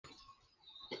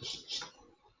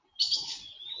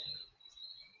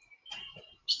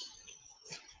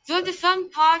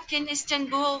Vodafone Park in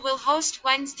Istanbul will host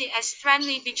Wednesday's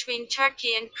friendly between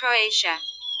Turkey and Croatia.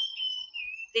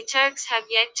 The Turks have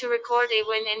yet to record a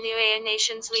win in the UEFA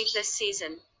Nations League this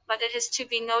season, but it is to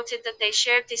be noted that they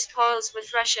shared the spoils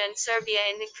with Russia and Serbia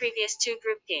in the previous two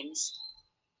group games.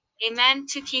 A man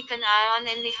to keep an eye on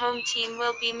in the home team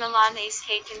will be Milan ace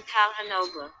Hakan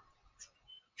Calhanoglu.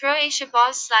 Croatia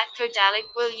boss Zlatko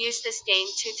Dalic will use this game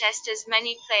to test as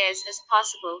many players as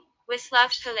possible, with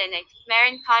Lav Kalinic,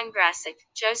 Marin Pongracic,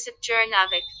 Josip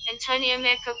Juranovic, Antonio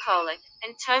Mirko Kolic,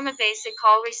 and Toma Basic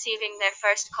all receiving their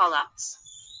first call-ups.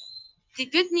 The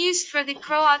good news for the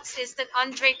Croats is that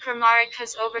Andrej Kramaric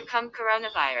has overcome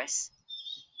coronavirus.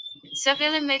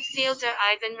 Sevilla midfielder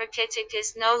Ivan Rakitic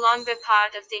is no longer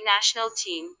part of the national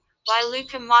team, while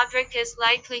Luka Modric is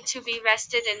likely to be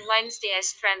rested in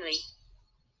Wednesday's friendly.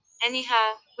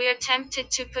 Anyhow, we are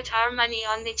tempted to put our money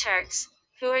on the Turks,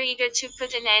 who are eager to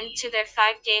put an end to their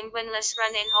 5-game winless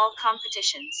run in all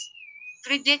competitions.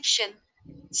 Prediction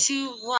 2-1.